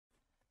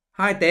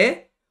Hi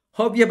there.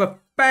 Hope you have a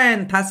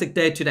fantastic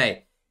day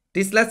today.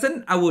 This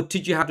lesson, I will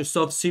teach you how to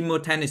solve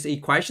simultaneous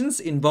equations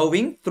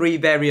involving three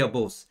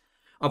variables.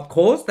 Of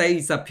course, there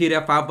is a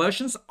PDF file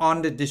versions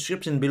on the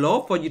description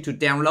below for you to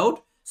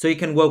download so you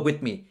can work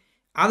with me.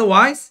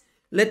 Otherwise,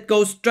 let's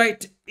go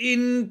straight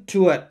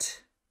into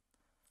it.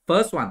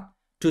 First one,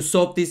 to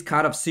solve this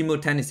kind of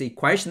simultaneous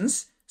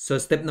equations, so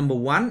step number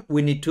one,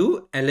 we need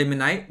to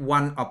eliminate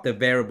one of the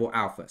variable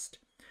out first.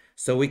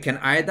 So we can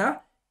either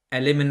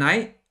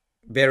eliminate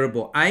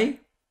variable A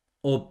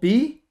or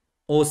B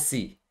or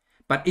C.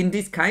 But in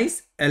this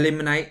case,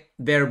 eliminate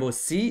variable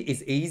C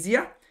is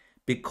easier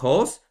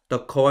because the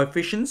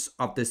coefficients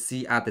of the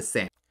C are the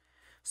same.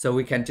 So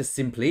we can just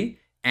simply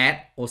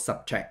add or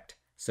subtract.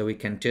 So we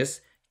can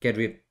just get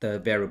rid of the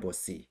variable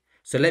C.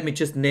 So let me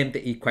just name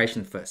the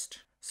equation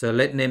first. So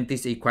let's name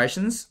these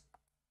equations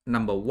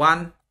number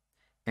 1,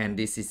 and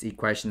this is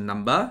equation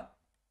number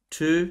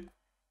 2,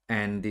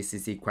 and this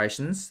is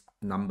equations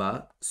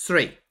number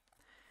 3.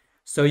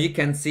 So you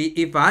can see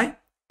if I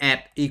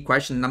add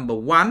equation number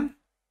 1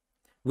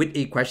 with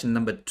equation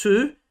number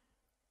 2,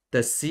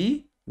 the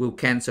C will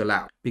cancel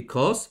out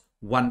because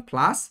 1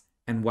 plus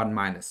and 1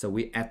 minus. So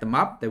we add them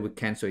up, they will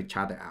cancel each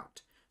other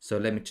out. So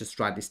let me just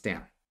write this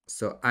down.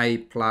 So A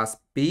plus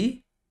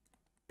B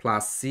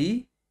plus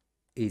C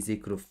is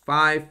equal to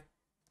 5.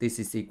 This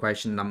is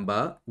equation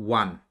number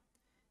 1.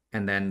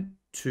 And then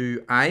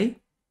 2A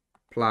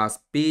plus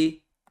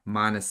B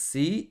minus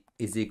C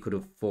is equal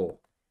to 4.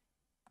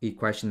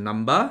 Equation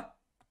number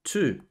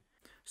 2.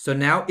 So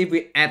now if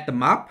we add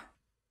them up,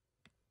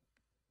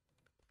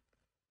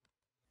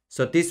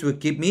 so this will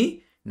give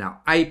me,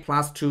 now A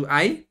plus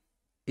 2A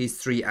is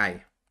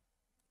 3A.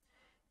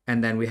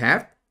 And then we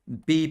have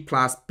B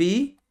plus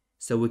B,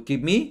 so will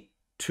give me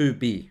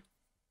 2B.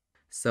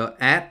 So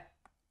add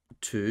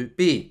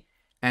 2B.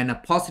 And a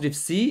positive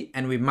C,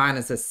 and we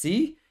minus a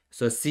C.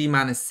 So C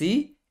minus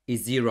C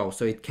is 0,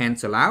 so it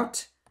cancels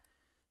out.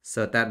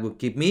 So that will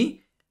give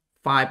me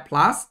 5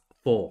 plus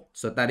 4.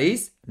 So that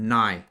is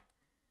 9.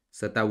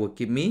 So that will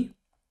give me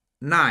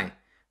 9.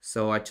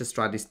 So I just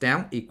write this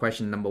down.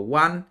 Equation number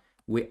 1.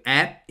 We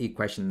add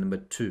equation number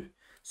 2.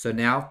 So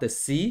now the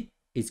C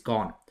is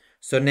gone.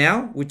 So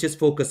now we just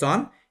focus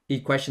on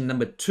equation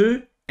number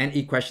 2 and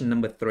equation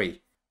number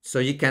 3. So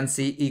you can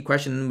see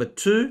equation number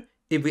 2.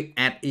 If we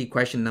add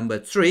equation number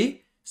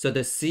 3, so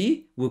the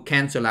C will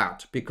cancel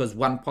out because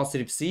one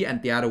positive C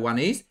and the other one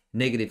is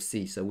negative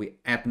C. So we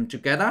add them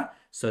together,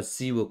 so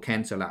C will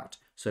cancel out.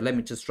 So let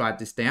me just write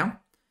this down.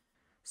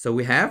 So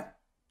we have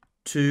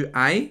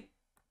 2A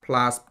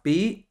plus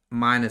B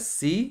minus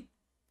C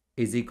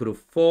is equal to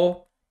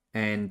 4.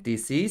 And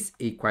this is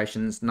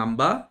equations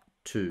number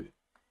 2.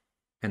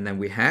 And then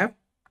we have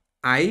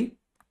A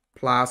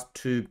plus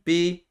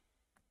 2B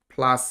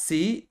plus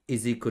C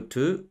is equal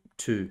to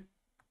 2.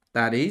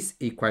 That is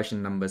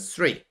equation number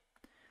 3.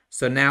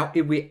 So now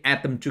if we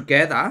add them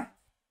together,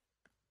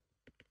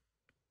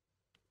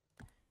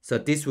 so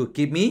this will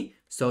give me,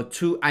 so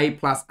 2A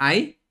plus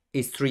A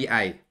is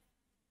 3A.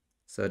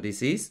 So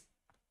this is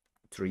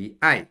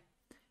 3A.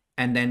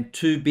 And then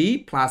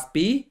 2B plus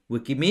B will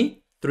give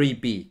me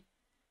 3B.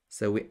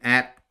 So we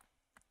add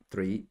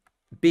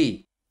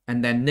 3B.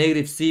 And then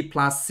negative C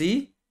plus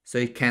C, so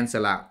it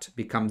cancels out,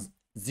 becomes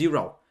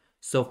 0.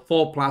 So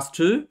 4 plus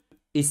 2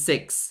 is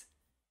 6.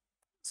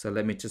 So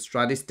let me just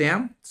write this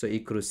down. So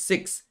equal to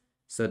 6.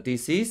 So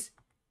this is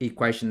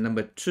equation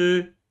number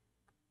 2.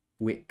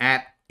 We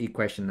add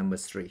equation number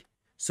 3.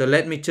 So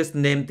let me just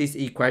name these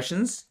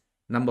equations.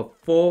 Number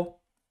 4.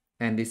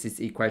 And this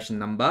is equation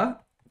number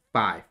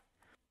 5.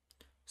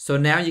 So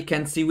now you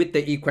can see with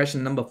the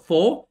equation number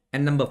 4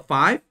 and number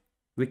 5,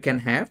 we can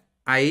have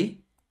A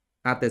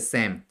are the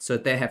same. So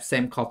they have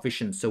same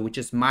coefficient. So we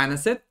just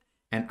minus it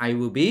and A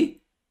will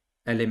be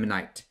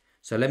eliminated.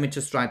 So let me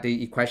just write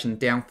the equation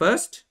down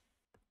first.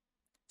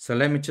 So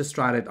let me just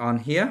write it on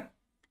here.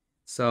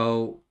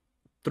 So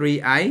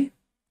 3A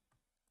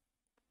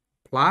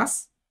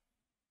plus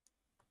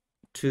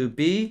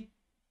 2B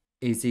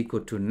is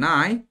equal to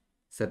 9.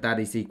 So that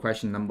is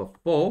equation number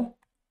 4.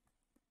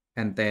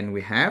 And then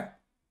we have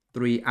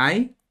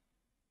 3A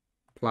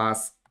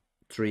plus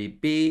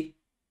 3B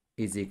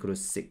is equal to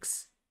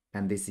 6.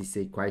 And this is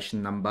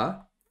equation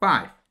number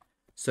 5.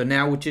 So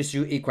now we just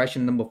use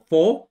equation number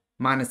 4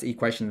 minus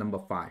equation number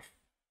 5.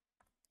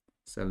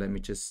 So let me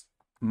just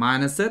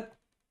minus it.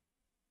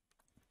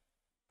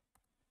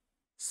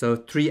 So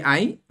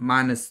 3A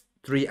minus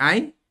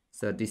 3A.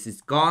 So this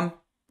is gone.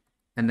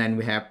 And then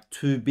we have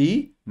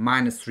 2B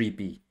minus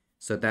 3B.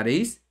 So that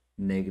is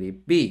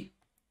negative B.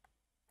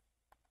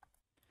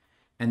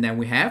 And then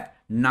we have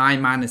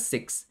 9 minus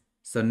 6.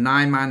 So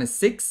 9 minus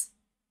 6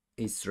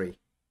 is 3.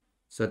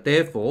 So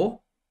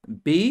therefore,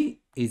 B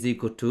is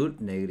equal to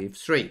negative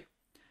 3.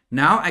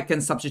 Now I can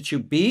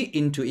substitute B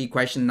into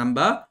equation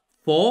number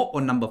 4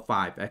 or number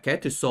 5, okay,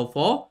 to solve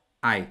for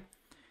A.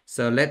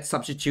 So let's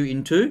substitute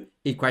into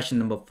equation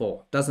number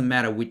 4. Doesn't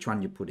matter which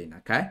one you put in,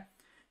 okay?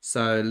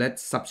 So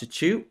let's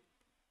substitute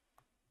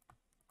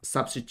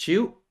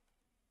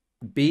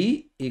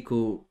B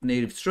equal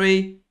negative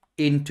 3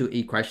 into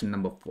equation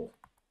number 4.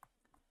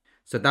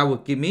 So that will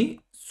give me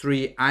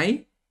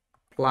 3a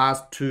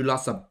plus 2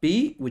 lots of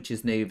b, which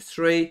is negative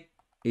 3,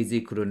 is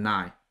equal to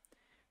 9.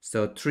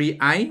 So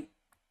 3a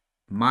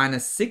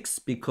minus 6,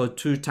 because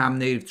 2 times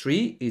negative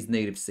 3 is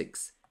negative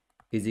 6,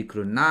 is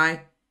equal to 9.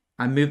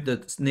 I move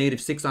the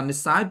negative 6 on this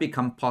side,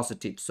 become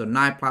positive. So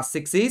 9 plus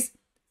 6 is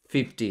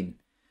 15.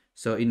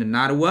 So in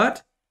another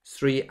word,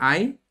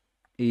 3a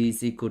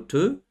is equal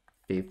to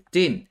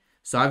 15.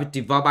 So I will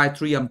divide by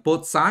 3 on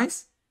both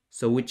sides.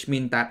 So which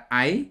means that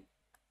a,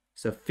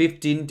 so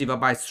 15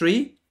 divided by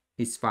 3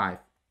 is 5.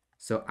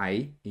 So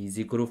a is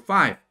equal to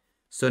 5.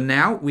 So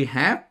now we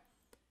have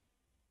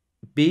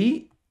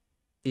b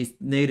is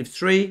negative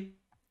 3,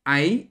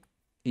 a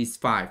is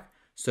 5.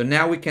 So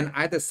now we can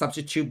either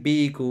substitute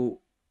b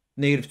equal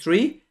negative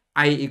 3,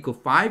 a equal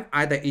 5,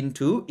 either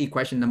into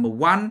equation number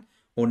 1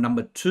 or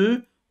number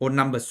 2 or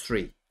number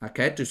 3,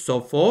 okay, to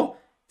solve for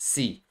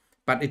c.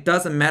 But it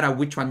doesn't matter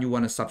which one you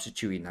want to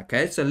substitute in,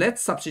 okay? So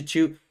let's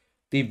substitute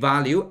the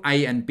value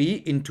a and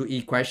b into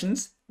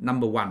equations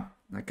number 1,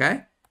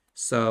 okay?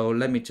 So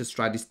let me just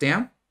write this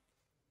down.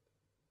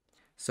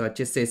 So I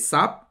just say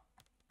substitute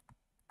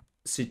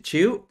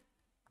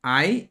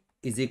a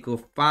is equal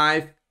to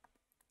 5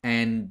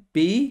 and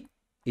b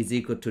is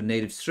equal to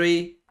negative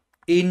 3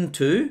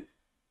 into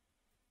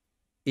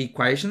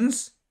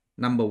equations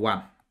number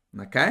 1,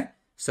 okay?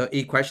 So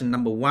equation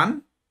number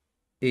 1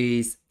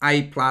 is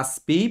a plus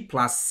b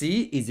plus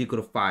c is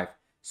equal to 5.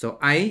 So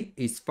a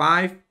is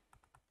 5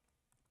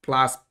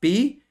 plus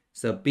b,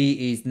 so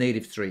b is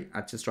negative 3.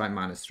 I just write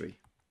minus 3.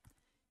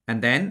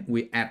 And then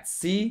we add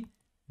c,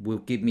 will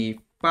give me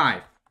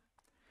 5.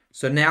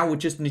 So now we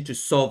just need to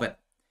solve it.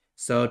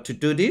 So to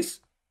do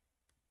this,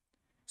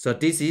 so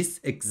this is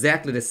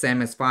exactly the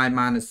same as 5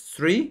 minus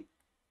 3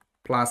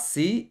 plus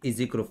c is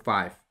equal to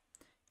 5.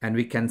 And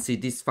we can see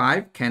this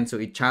 5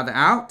 cancel each other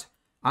out.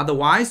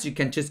 Otherwise, you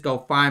can just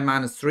go 5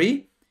 minus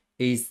 3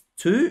 is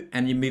 2,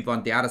 and you move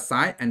on the other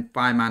side, and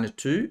 5 minus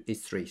 2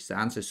 is 3. So the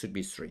answer should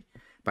be 3.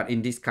 But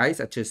in this case,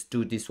 I just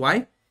do this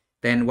way.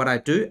 Then what I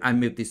do, I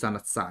move this on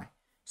the side.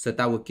 So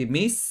that will give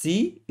me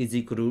c is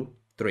equal to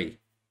 3.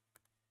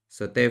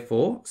 So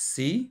therefore,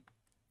 c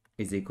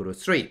is equal to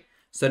 3.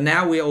 So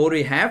now we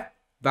already have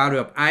value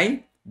of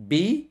a,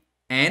 b,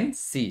 and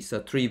c.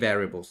 So 3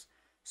 variables.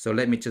 So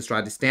let me just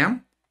write this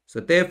down. So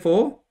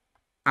therefore,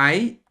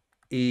 a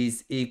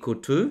is equal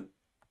to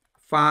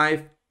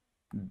 5,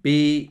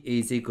 b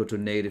is equal to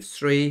negative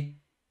 3,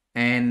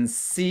 and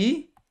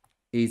c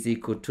is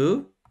equal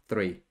to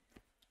 3.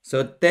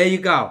 So there you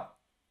go.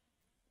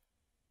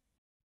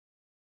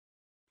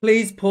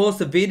 Please pause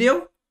the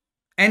video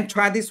and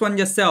try this one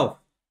yourself.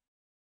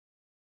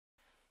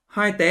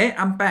 Hi there,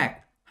 I'm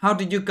back. How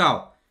did you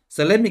go?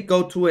 So let me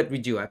go through it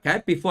with you,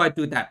 okay? Before I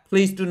do that,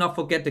 please do not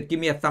forget to give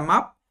me a thumb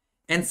up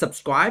and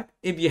subscribe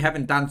if you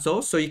haven't done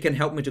so you can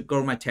help me to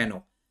grow my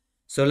channel.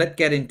 So let's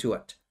get into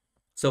it.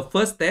 So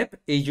first step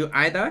is you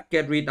either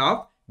get rid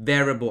of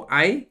variable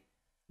a,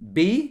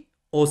 b,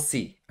 or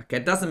c. Okay,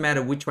 it doesn't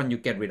matter which one you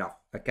get rid of.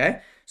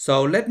 Okay,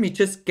 so let me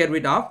just get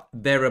rid of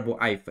variable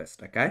a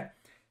first. Okay,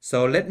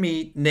 so let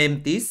me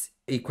name this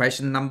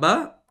equation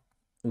number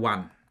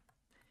 1.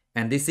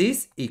 And this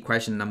is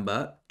equation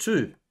number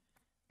 2.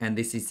 And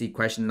this is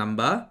equation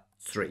number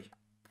 3.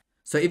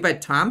 So if I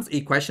times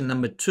equation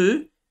number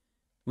 2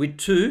 with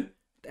 2,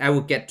 I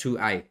will get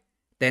 2a.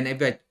 Then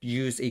if I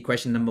use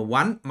equation number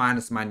 1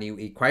 minus my new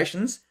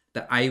equations,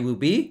 the a will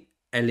be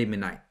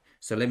eliminated.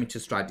 So let me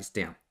just write this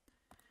down.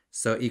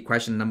 So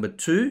equation number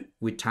 2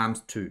 with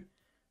times 2.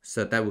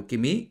 So that will give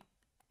me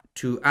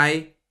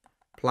 2a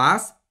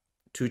plus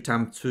 2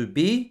 times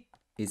 2b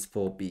is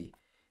 4b.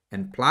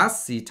 And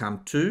plus c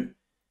times 2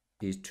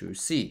 is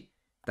 2c.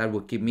 That will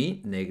give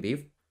me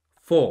negative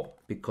 4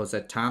 because I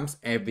times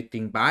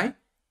everything by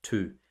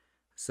 2.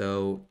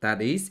 So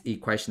that is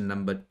equation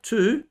number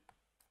 2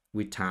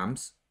 with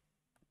times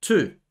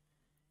 2.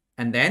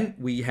 And then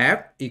we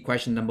have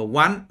equation number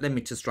 1. Let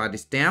me just write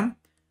this down.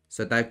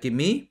 So that give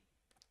me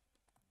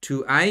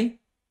 2a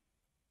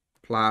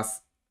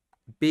plus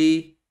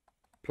b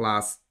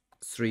plus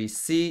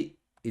 3c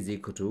is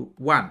equal to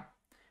 1.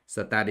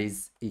 So that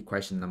is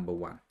equation number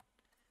 1.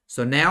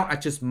 So now I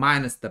just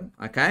minus them,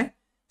 okay?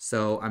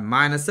 So I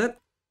minus it.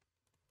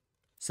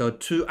 So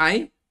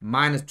 2a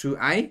minus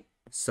 2a,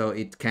 so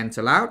it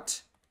cancel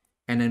out.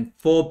 And then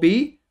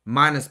 4b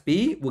minus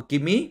b will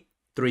give me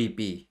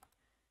 3b.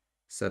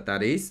 So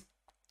that is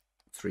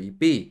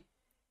 3b.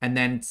 And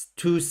then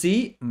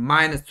 2c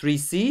minus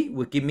 3c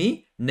will give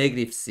me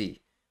negative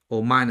c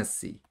or minus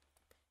c.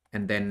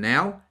 And then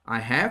now I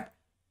have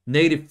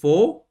negative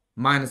 4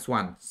 minus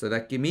 1. So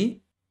that give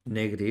me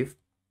negative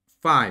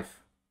 5.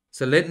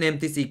 So let's name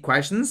these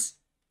equations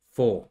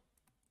 4.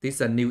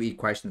 These are new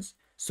equations.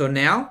 So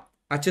now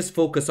I just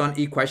focus on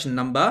equation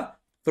number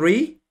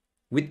 3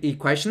 with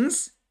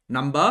equations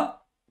number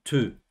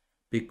 2.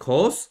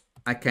 Because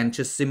I can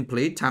just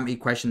simply times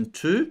equation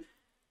 2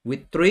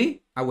 with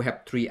 3, I will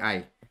have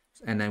 3a.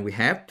 And then we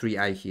have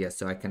 3a here.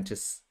 So I can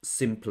just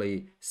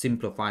simply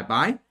simplify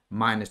by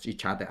minus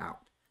each other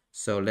out.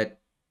 So let's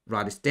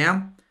write this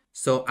down.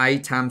 So a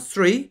times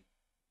 3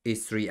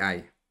 is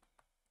 3a.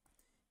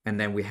 And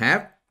then we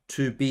have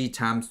 2b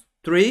times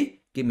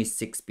 3 give me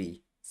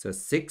 6b. So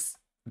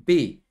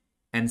 6b.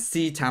 And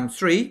c times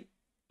 3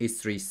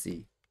 is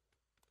 3c.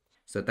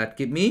 So that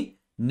give me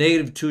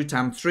negative 2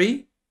 times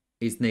 3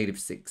 is negative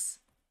 6.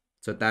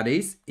 So that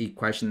is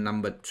equation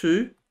number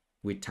 2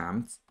 with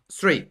times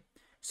 3.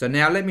 So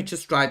now let me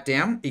just write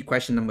down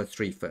equation number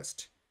 3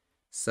 first.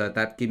 So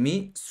that give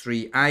me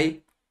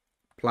 3a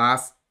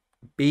plus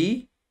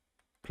b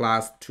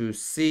plus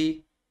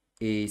 2c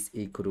is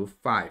equal to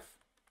 5.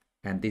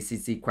 And this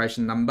is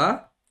equation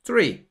number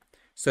 3.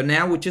 So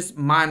now we just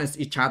minus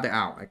each other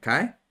out,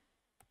 okay?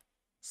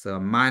 So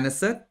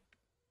minus it.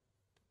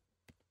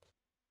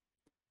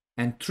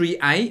 And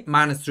 3a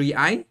minus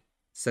 3a,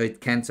 so it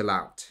cancel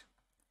out.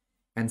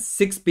 And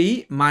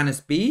 6b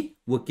minus b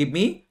will give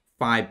me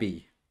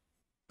 5b.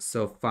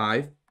 So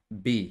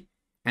 5b.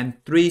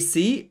 And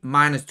 3c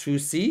minus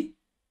 2c,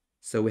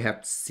 so we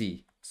have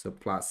c, so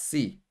plus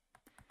c.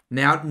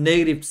 Now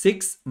negative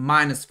 6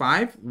 minus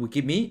 5 will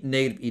give me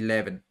negative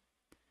 11.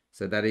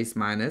 So that is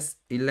minus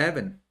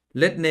 11.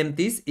 Let's name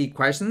these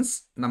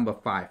equations number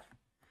 5.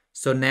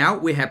 So now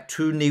we have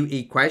two new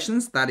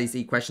equations. That is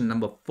equation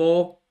number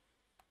 4.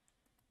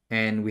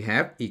 And we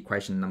have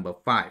equation number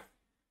 5.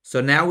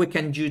 So now we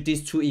can use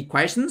these two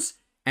equations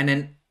and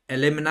then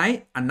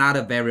eliminate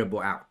another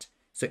variable out.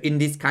 So in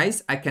this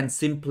case, I can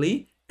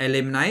simply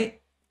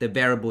eliminate the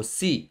variable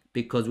c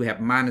because we have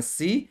minus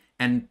c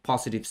and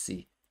positive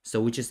c.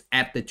 So we just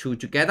add the two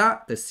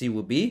together, the c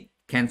will be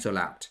cancelled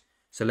out.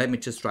 So let me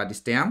just write this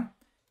down.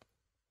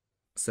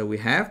 So we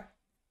have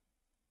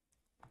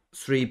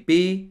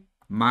 3b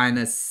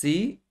minus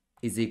c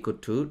is equal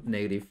to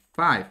negative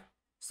 5.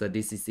 So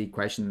this is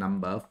equation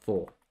number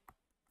 4.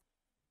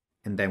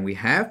 And then we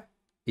have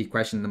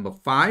equation number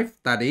 5,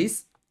 that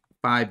is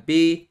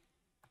 5b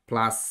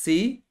plus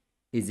c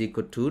is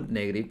equal to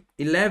negative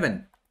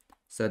 11.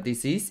 So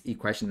this is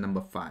equation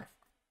number 5.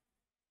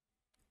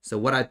 So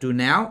what I do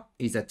now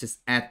is I just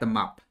add them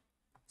up.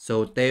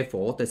 So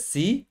therefore the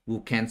c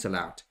will cancel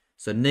out.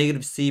 So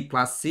negative c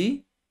plus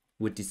c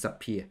will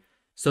disappear.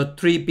 So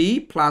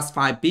 3b plus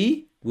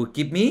 5b will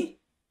give me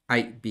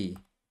 8b.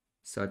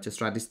 So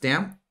just write this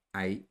down,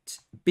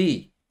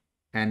 8b.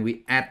 And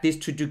we add these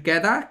two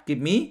together, give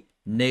me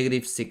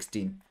negative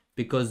 16.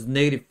 Because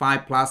negative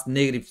 5 plus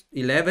negative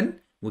 11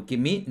 will give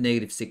me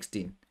negative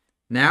 16.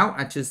 Now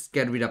I just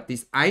get rid of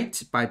this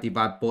 8 by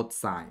divide both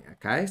sides.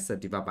 Okay, so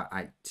divide by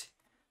 8.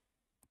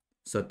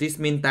 So this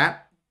means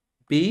that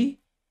b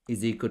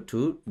is equal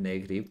to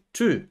negative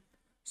 2.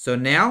 So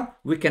now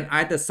we can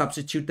either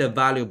substitute the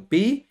value of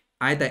b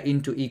either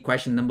into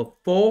equation number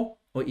 4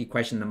 or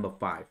equation number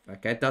 5.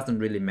 Okay, it doesn't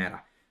really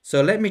matter.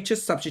 So let me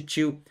just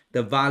substitute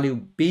the value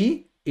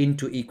b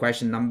into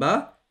equation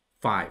number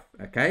 5.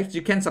 Okay, so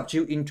you can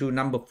substitute into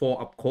number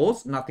 4, of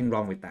course, nothing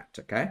wrong with that.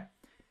 Okay,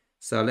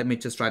 so let me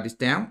just write this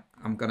down.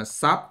 I'm going to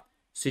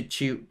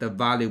substitute the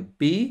value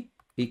b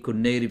equal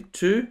negative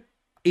 2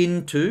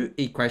 into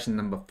equation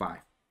number 5.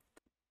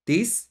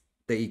 This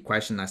the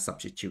equation I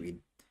substitute in.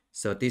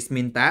 So this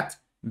means that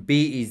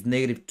b is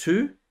negative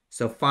 2.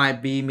 So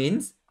 5b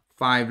means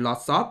 5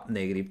 lots of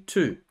negative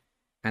 2.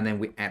 And then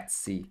we add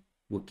c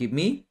will give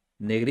me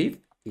negative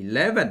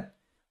 11.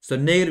 So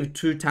negative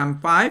 2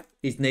 times 5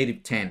 is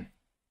negative 10.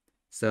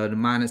 So the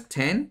minus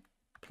 10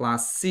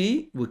 plus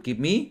c will give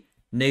me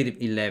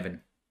negative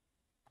 11.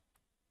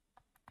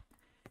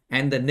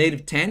 And the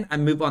negative 10, I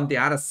move on the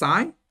other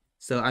side.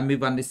 So I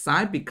move on this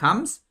side,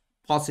 becomes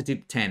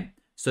positive 10.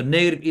 So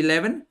negative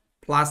 11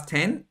 plus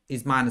 10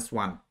 is minus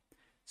 1.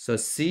 So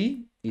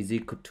c is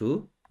equal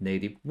to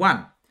negative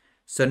 1.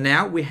 So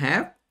now we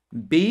have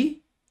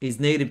b is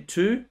negative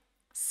 2,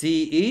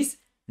 c is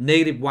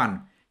negative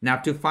 1. Now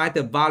to find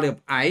the value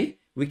of a,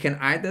 we can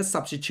either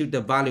substitute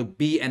the value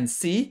b and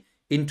c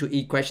into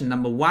equation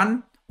number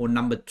 1 or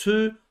number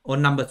 2 or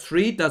number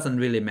 3, doesn't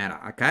really matter,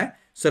 okay?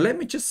 So let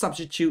me just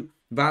substitute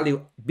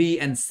value b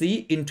and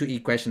c into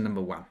equation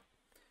number 1.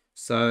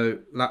 So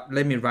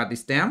let me write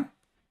this down.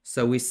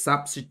 So we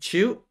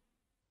substitute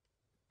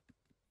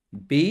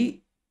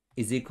b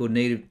is equal to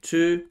negative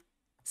 2,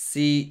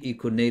 c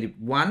equal negative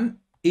 1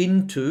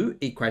 into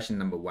equation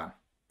number 1.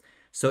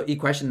 So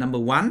equation number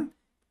 1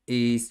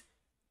 is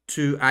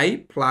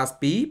 2a plus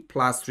b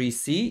plus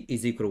 3c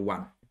is equal to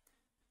 1.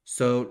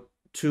 So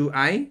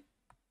 2a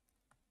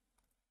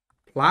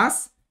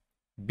plus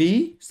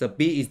b, so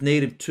b is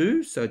negative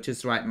 2, so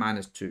just write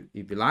minus 2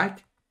 if you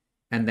like.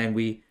 And then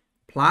we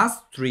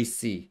plus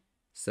 3c,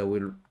 so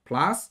we'll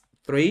plus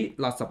 3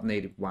 lots of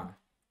negative 1.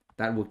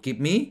 That will give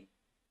me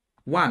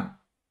 1.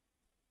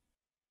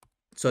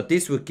 So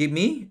this will give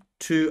me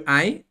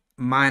 2a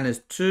minus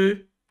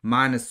 2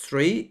 minus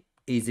 3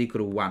 is equal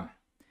to 1.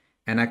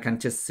 And I can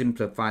just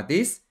simplify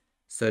this.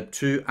 So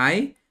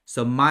 2a,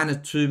 so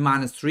minus 2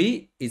 minus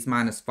 3 is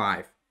minus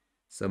 5.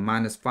 So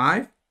minus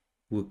 5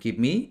 will give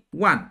me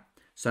 1.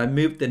 So I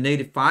move the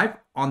negative 5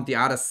 on the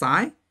other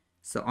side.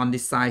 So on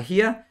this side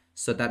here,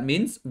 so that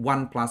means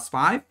 1 plus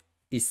 5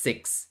 is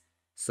 6.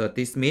 So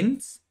this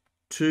means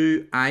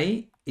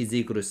 2a is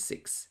equal to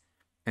 6.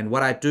 And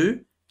what I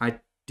do, I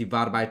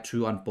divide by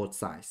 2 on both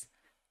sides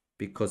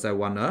because I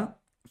want to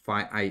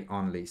find a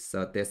only.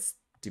 So let's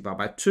divide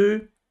by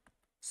 2.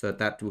 So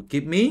that will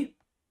give me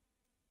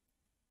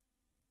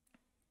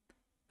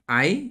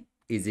a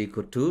is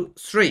equal to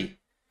 3.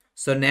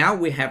 So now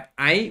we have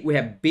a, we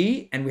have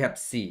b, and we have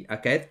c.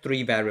 Okay,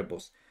 3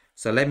 variables.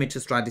 So let me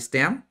just write this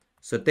down.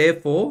 So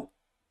therefore,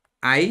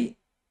 a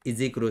is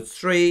equal to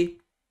 3,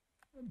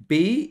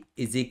 b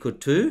is equal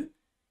to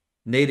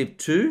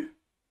 -2,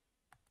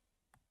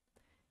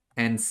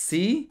 and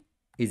c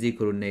is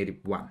equal to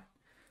 -1.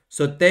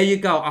 So there you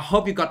go. I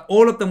hope you got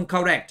all of them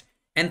correct.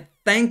 And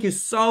thank you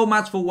so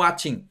much for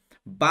watching.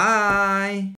 Bye.